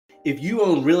If you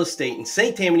own real estate in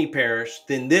St. Tammany Parish,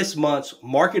 then this month's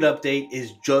market update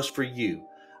is just for you.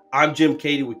 I'm Jim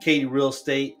Keaty with Keaty Real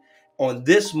Estate. On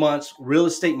this month's real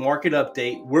estate market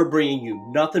update, we're bringing you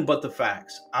nothing but the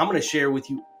facts. I'm going to share with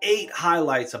you 8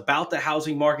 highlights about the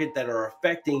housing market that are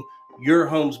affecting your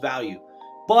home's value.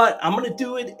 But I'm going to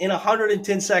do it in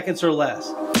 110 seconds or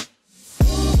less.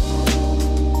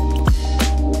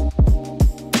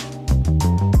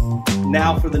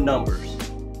 Now for the numbers.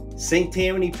 St.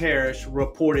 Tammany Parish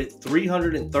reported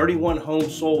 331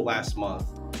 homes sold last month.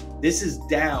 This is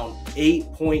down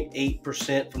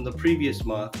 8.8% from the previous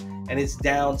month, and it's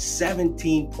down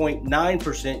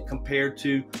 17.9% compared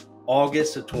to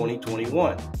August of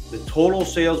 2021. The total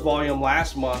sales volume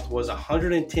last month was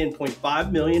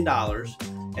 $110.5 million,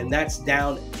 and that's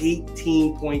down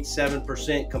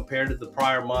 18.7% compared to the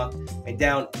prior month and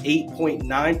down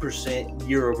 8.9%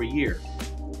 year over year.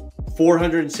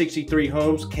 463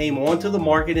 homes came onto the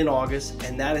market in August,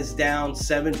 and that is down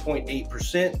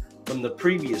 7.8% from the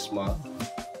previous month.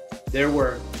 There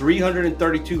were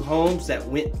 332 homes that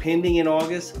went pending in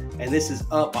August, and this is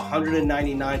up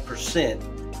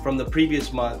 199% from the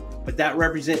previous month, but that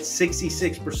represents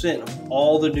 66% of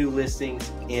all the new listings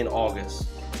in August.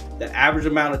 The average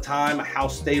amount of time a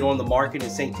house stayed on the market in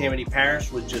St. Tammany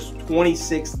Parish was just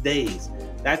 26 days.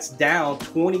 That's down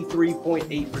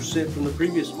 23.8% from the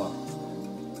previous month.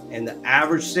 And the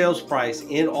average sales price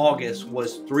in August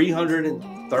was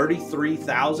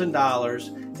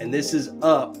 $333,000, and this is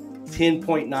up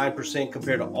 10.9%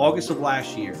 compared to August of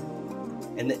last year.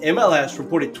 And the MLS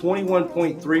reported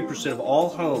 21.3% of all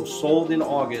homes sold in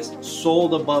August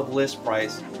sold above list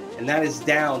price, and that is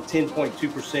down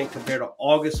 10.2% compared to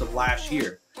August of last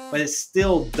year, but it's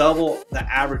still double the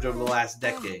average over the last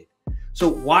decade. So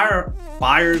why are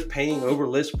buyers paying over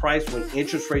list price when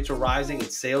interest rates are rising and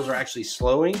sales are actually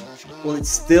slowing? Well, it's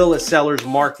still a seller's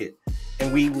market,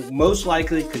 and we will most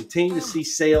likely continue to see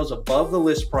sales above the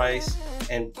list price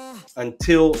and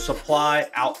until supply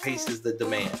outpaces the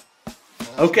demand.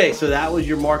 Okay, so that was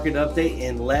your market update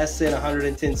in less than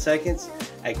 110 seconds.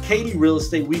 At Keaty Real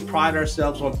Estate, we pride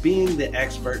ourselves on being the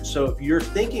expert. So if you're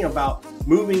thinking about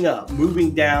moving up,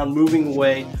 moving down, moving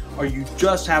away, or you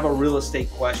just have a real estate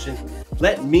question,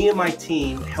 let me and my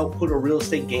team help put a real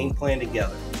estate game plan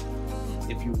together.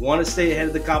 If you want to stay ahead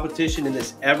of the competition in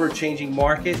this ever-changing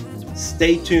market,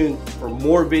 stay tuned for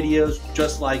more videos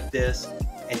just like this.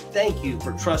 And thank you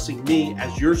for trusting me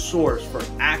as your source for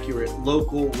accurate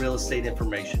local real estate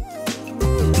information.